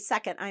 January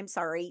 2nd. I'm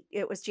sorry.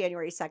 It was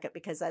January 2nd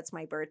because that's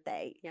my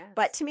birthday. Yes.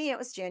 But to me, it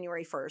was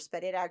January 1st,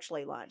 but it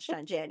actually launched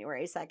on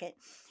January 2nd.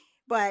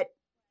 But,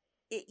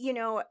 you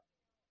know,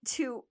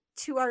 to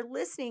our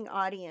listening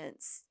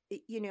audience,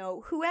 you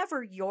know,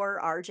 whoever your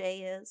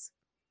RJ is,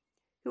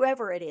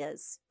 whoever it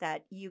is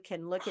that you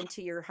can look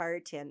into your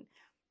heart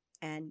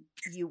and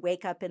you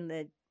wake up in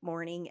the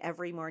morning,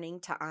 every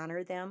morning to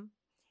honor them,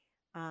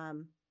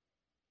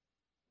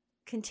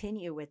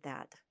 continue with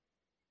that.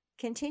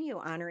 Continue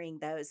honoring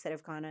those that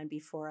have gone on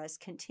before us.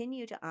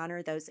 Continue to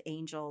honor those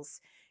angels.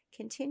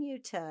 Continue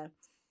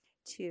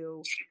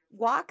to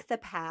walk the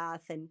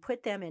path and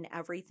put them in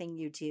everything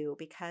you do,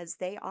 because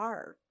they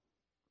are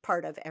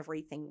part of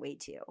everything we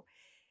do.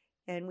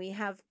 And we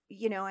have,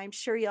 you know, I'm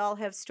sure you all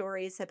have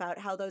stories about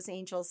how those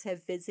angels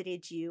have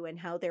visited you and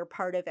how they're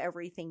part of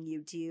everything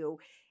you do.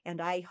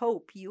 And I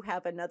hope you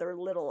have another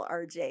little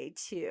RJ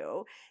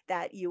too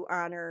that you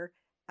honor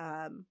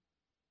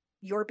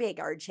your big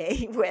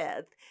RJ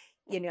with,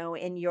 you know,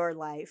 in your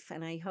life.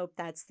 And I hope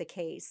that's the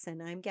case.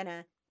 And I'm going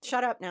to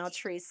shut up now,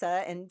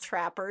 Teresa and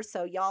Trapper,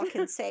 so y'all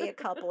can say a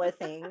couple of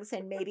things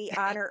and maybe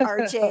honor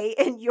RJ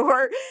in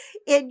your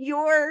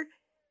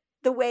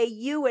the way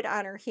you would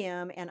honor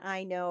him. And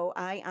I know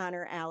I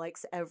honor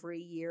Alex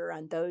every year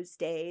on those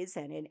days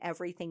and in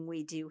everything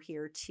we do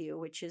here too,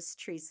 which is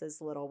Teresa's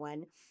little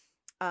one.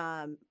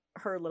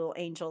 Her little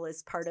angel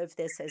is part of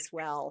this as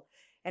well.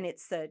 And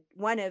it's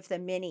one of the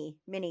many,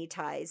 many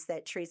ties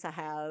that Teresa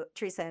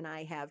and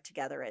I have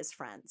together as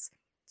friends.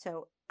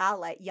 So I'll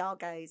let y'all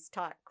guys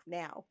talk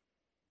now.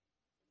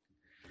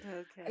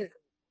 Okay.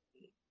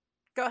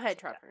 Go ahead,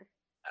 Trapper.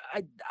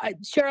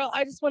 Cheryl,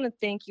 I just want to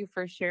thank you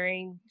for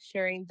sharing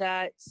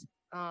that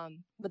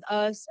with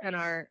us and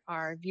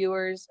our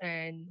viewers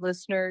and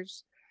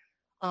listeners.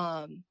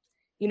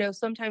 You know,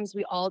 sometimes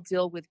we all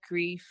deal with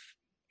grief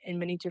in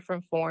many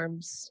different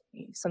forms.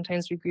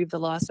 Sometimes we grieve the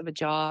loss of a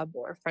job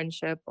or a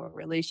friendship or a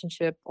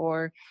relationship,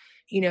 or,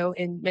 you know,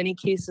 in many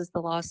cases, the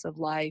loss of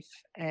life.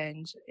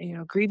 And, you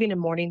know, grieving and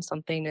mourning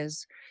something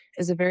is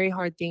a very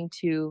hard thing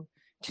to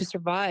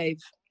survive.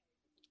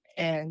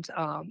 And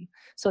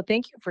so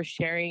thank you for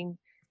sharing.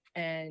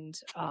 And,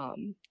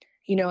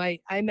 you know,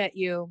 I met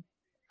you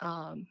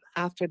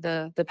after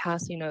the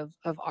passing of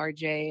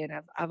RJ, and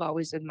I've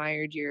always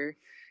admired your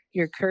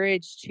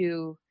courage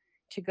to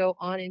go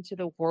on into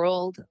the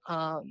world.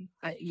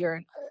 You're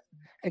an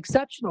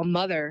exceptional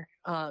mother.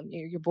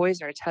 Your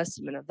boys are a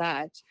testament of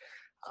that.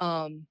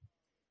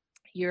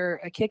 You're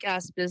a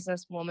kick-ass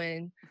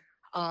businesswoman.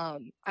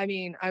 I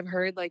mean, I've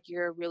heard like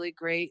you're a really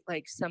great,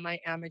 like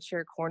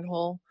semi-amateur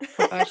cornhole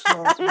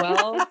professional as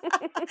well.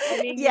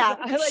 I mean, yeah,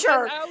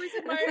 sure. I always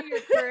admire your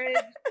courage,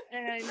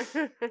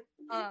 and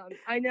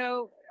I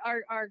know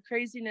our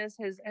craziness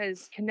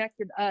has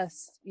connected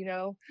us, you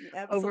know,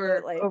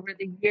 over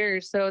the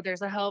years. So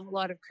there's a hell of a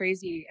lot of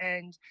crazy.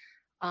 And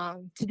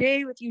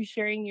today, with you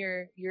sharing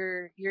your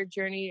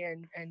journey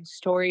and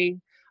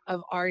story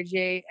of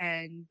RJ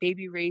and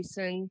baby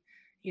Rayson,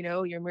 you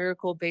know, your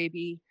miracle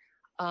baby,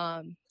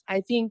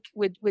 I think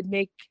would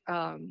make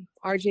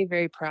RJ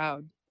very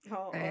proud.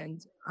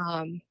 And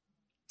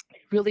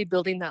really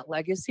building that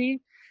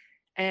legacy.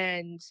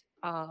 And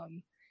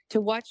to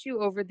watch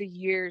you over the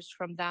years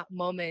from that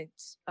moment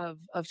of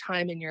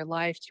time in your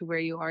life to where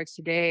you are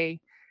today,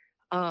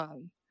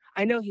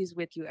 I know he's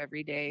with you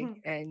every day.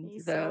 And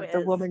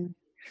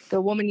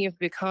the woman you've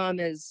become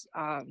is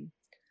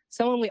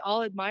someone we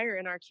all admire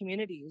in our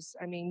communities.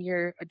 I mean,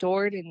 you're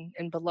adored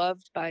and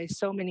beloved by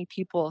so many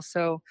people.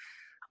 So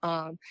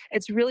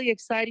it's really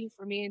exciting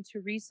for me and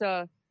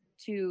Teresa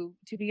to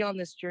be on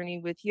this journey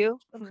with you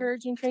of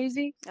Courage and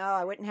Crazy. Oh,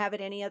 I wouldn't have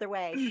it any other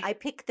way. I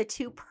picked the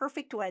two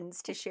perfect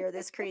ones to share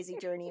this crazy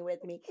journey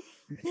with me.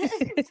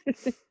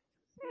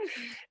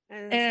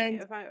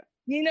 And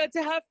you know,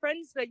 to have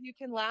friends that you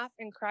can laugh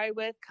and cry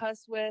with,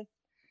 cuss with,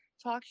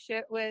 talk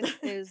shit with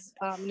is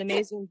an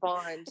amazing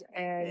bond.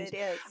 And it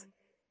is.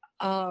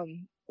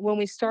 When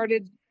we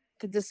started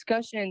the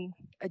discussion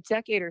a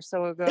decade or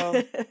so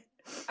ago,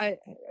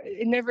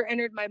 it never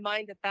entered my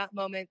mind at that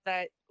moment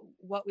that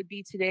what would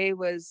be today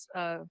was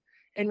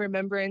in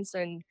remembrance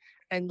and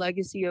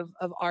legacy of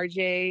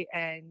RJ,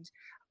 and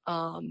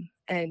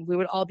we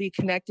would all be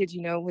connected,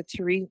 you know, with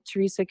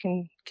Teresa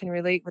can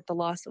relate with the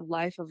loss of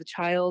life of a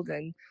child.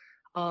 And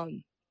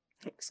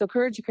so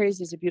Courage and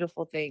Crazy is a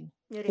beautiful thing.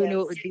 Who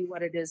knew it would be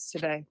what it is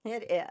today?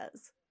 It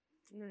is.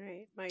 All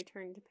right, my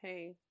turn to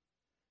pay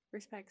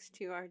respects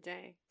to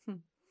RJ.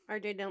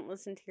 RJ, don't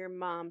listen to your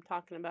mom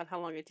talking about how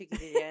long it took you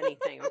to do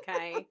anything,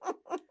 okay?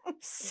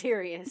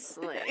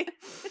 Seriously.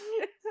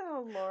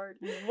 Oh, Lord.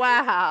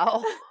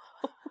 Wow.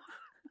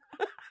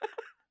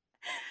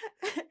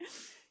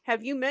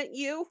 Have you met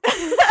you?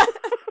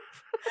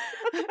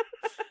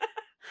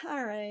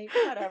 All right,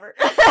 whatever.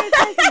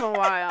 It took him a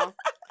while.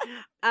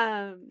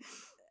 On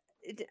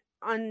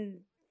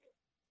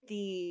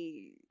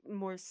the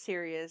more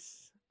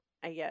serious,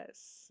 I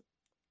guess,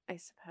 I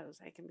suppose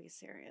I can be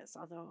serious,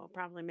 although it'll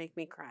probably make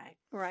me cry.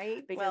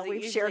 Right? Because Well, it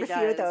we've shared a usually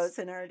few of does.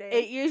 those in our day.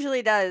 It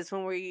usually does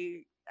when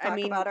we, Talk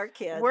about our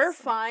kids. we're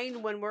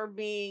fine when we're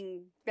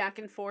being back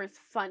and forth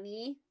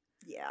funny.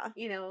 Yeah.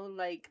 You know,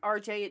 like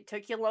RJ, it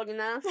took you long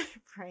enough.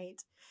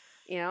 Right.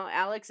 You know,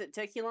 Alex, it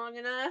took you long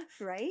enough.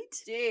 Right.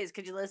 Jeez,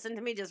 could you listen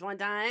to me just one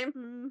time?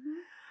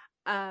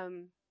 Mm-hmm.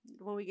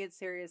 When we get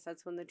serious,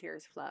 that's when the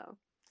tears flow.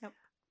 Yep.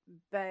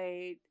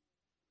 But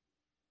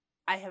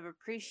I have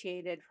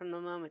appreciated from the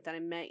moment that I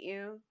met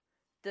you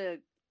the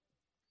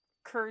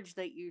courage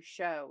that you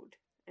showed.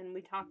 And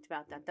we talked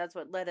about that. That's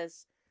what led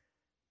us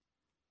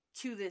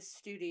to this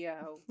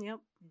studio. Yep.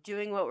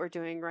 Doing what we're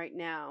doing right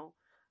now.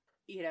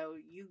 You know,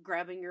 you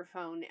grabbing your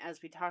phone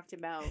as we talked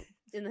about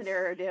in the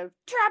narrative.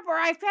 Trapper,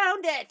 I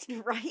found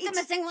it! Right. The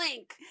missing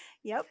link!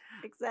 Yep,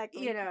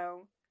 exactly. You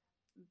know,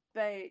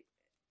 but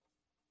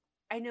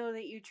I know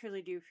that you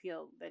truly do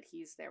feel that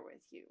he's there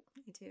with you.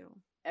 I do.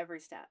 Every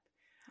step.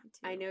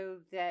 I know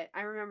that,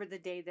 I remember the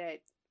day that,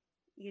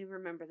 you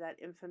remember that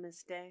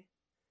infamous day?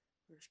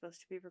 We were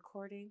supposed to be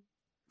recording.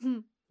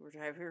 We're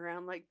driving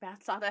around like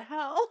bats out of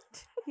hell.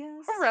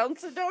 Yes. Around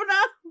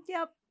Sedona.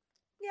 Yep.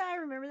 Yeah, I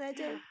remember that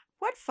day.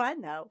 What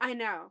fun, though. I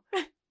know.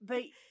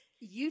 But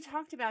you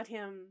talked about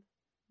him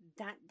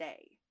that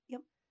day.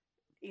 Yep.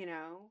 You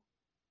know?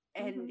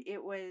 And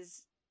it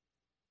was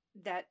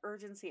that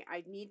urgency.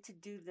 I need to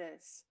do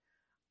this.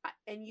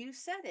 And you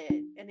said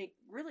it, and it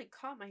really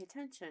caught my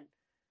attention.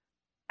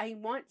 I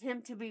want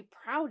him to be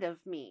proud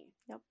of me.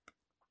 Yep.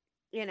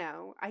 You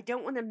know, I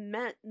don't want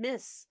to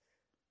miss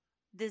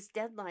this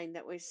deadline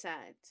that we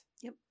set.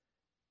 Yep.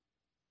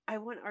 I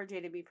want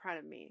RJ to be proud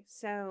of me.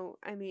 So,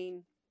 I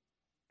mean,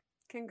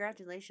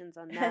 congratulations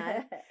on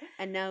that.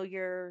 And now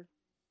you're,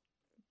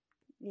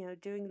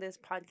 doing this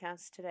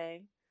podcast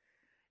today.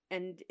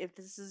 And if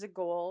this is a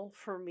goal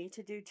for me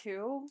to do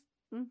too.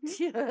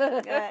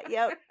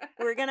 Yep.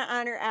 We're going to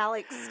honor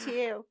Alex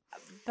too.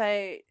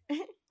 But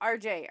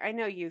RJ, I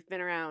know you've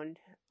been around.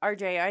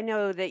 RJ, I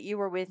know that you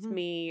were with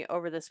me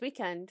over this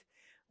weekend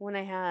when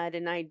I had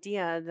an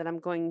idea that I'm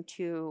going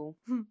to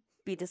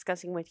be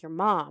discussing with your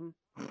mom.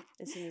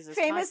 As soon as this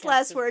Famous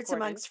last words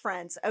amongst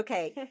friends.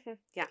 Okay.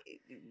 Yeah.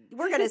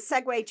 We're going to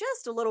segue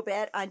just a little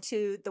bit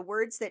onto the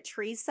words that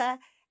Teresa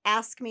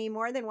asked me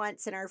more than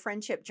once in our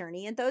friendship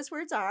journey. And those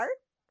words are?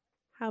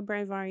 How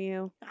brave are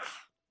you?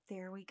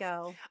 There we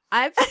go.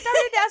 I've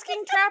started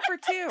asking Trapper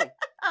too.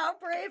 How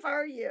brave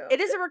are you? It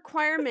is a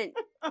requirement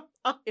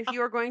if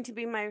you are going to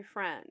be my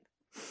friend.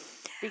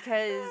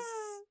 Because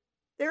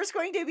there's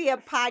going to be a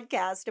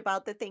podcast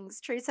about the things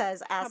Teresa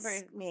has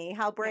asked me.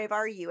 How brave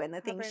are you? And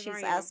the things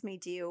she's asked me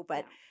to do.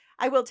 But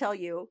I will tell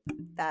you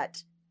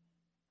that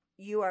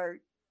you are,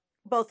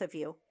 both of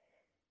you,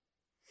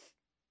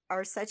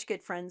 are such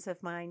good friends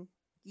of mine.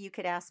 You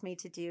could ask me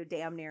to do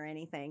damn near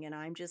anything. And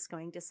I'm just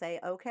going to say,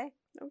 okay,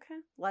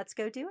 let's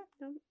go do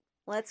it.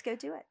 Let's go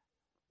do it.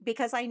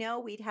 Because I know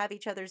we'd have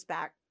each other's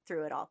back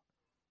through it all.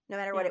 No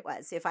matter what it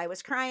was. If I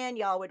was crying,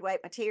 y'all would wipe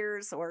my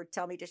tears or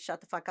tell me to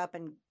shut the fuck up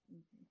and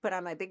put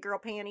on my big girl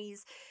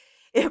panties.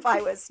 If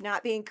I was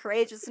not being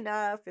courageous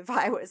enough, if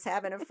I was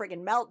having a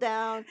friggin'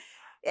 meltdown,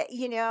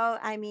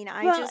 I mean,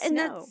 I just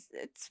know.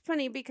 It's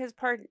funny because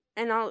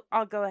and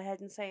I'll go ahead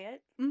and say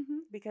it,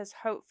 because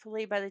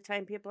hopefully by the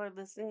time people are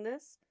listening to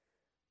this,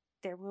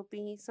 there will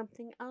be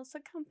something else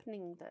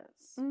accompanying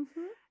this.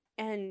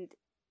 And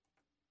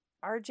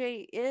I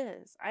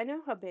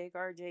know how big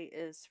RJ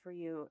is for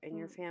you and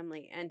your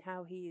family, and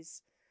how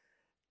he's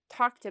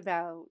talked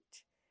about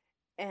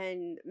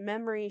and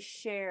memories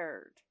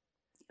shared,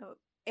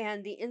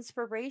 and the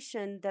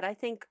inspiration that I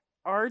think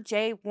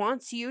RJ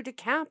wants you to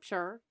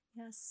capture.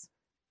 Yes.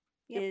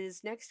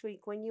 Is next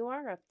week when you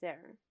are up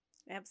there.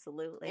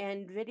 Absolutely.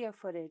 And video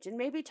footage, and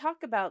maybe talk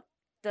about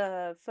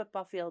the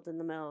football field in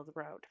the middle of the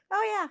road.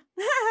 Oh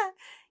yeah.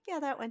 Yeah,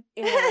 that one.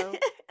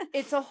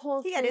 It's a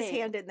whole thing. He had his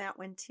hand in that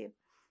one too.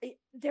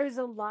 There's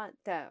a lot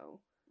though.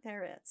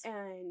 There is.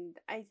 And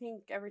I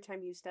think every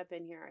time you step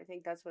in here, I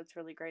think that's what's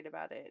really great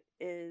about it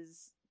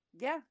is,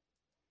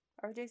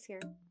 RJ's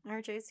here.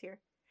 RJ's here.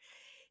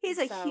 He's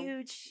a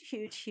huge,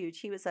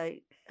 he was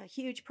a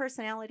huge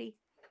personality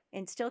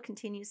and still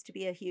continues to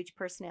be a huge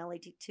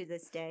personality to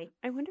this day.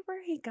 I wonder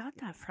where he got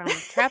that from.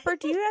 Trapper,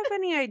 do you have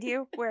any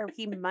idea where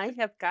he might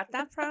have got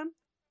that from?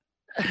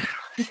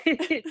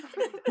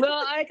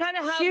 Well, I kind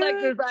of have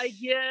like this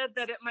idea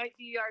that it might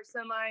be our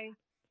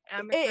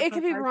semi-amateur. It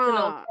could be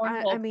wrong.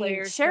 I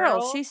mean,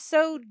 Cheryl, she's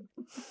so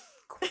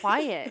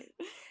quiet.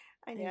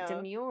 I know.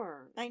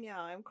 Demure. I know.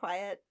 I'm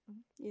quiet.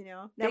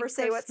 Never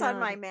say what's on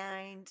my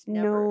mind.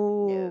 Never.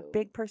 No.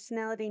 Big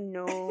personality.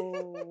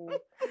 No.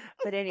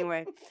 But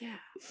anyway.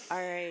 All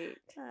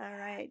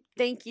right.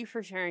 Thank you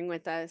for sharing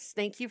with us.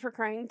 Thank you for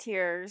crying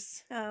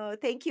tears. Oh,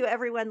 thank you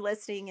everyone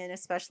listening, and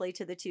especially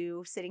to the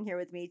two sitting here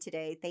with me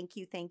today. Thank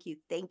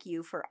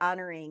you for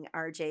honoring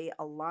RJ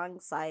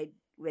alongside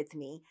with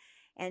me.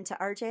 And to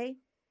RJ,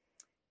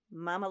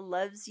 Mama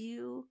loves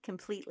you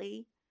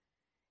completely.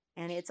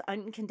 and it's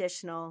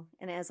unconditional.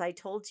 And as I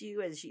told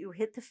you, as you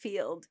hit the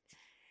field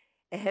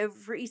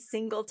every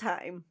single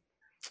time,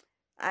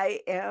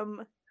 I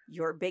am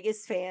your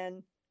biggest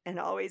fan and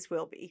always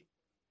will be.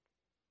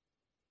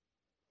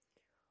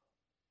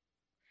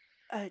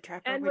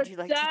 Trapper, And would with you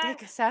like that, to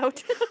take us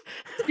out?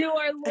 to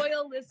our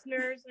loyal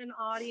listeners and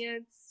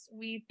audience,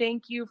 we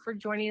thank you for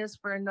joining us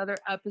for another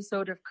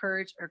episode of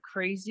Courage or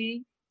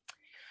Crazy.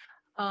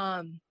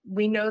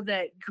 We know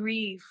that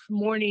grief,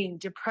 mourning,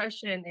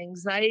 depression,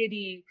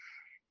 anxiety,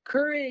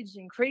 courage,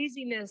 and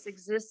craziness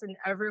exists in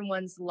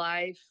everyone's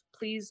life.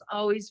 Please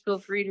always feel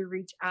free to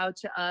reach out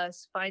to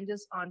us. Find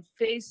us on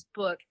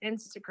Facebook,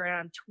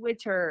 Instagram,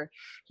 Twitter,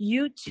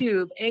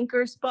 YouTube,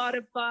 Anchor,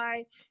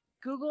 Spotify,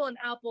 Google, and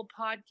Apple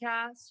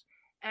Podcasts.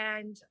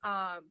 And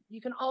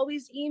you can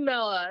always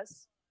email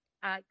us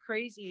at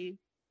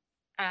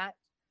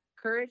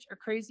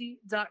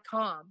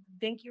crazy@courageorcrazy.com.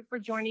 Thank you for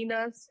joining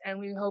us, and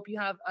we hope you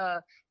have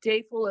a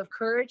day full of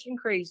courage and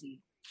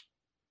crazy.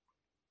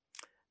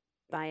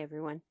 Bye,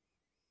 everyone.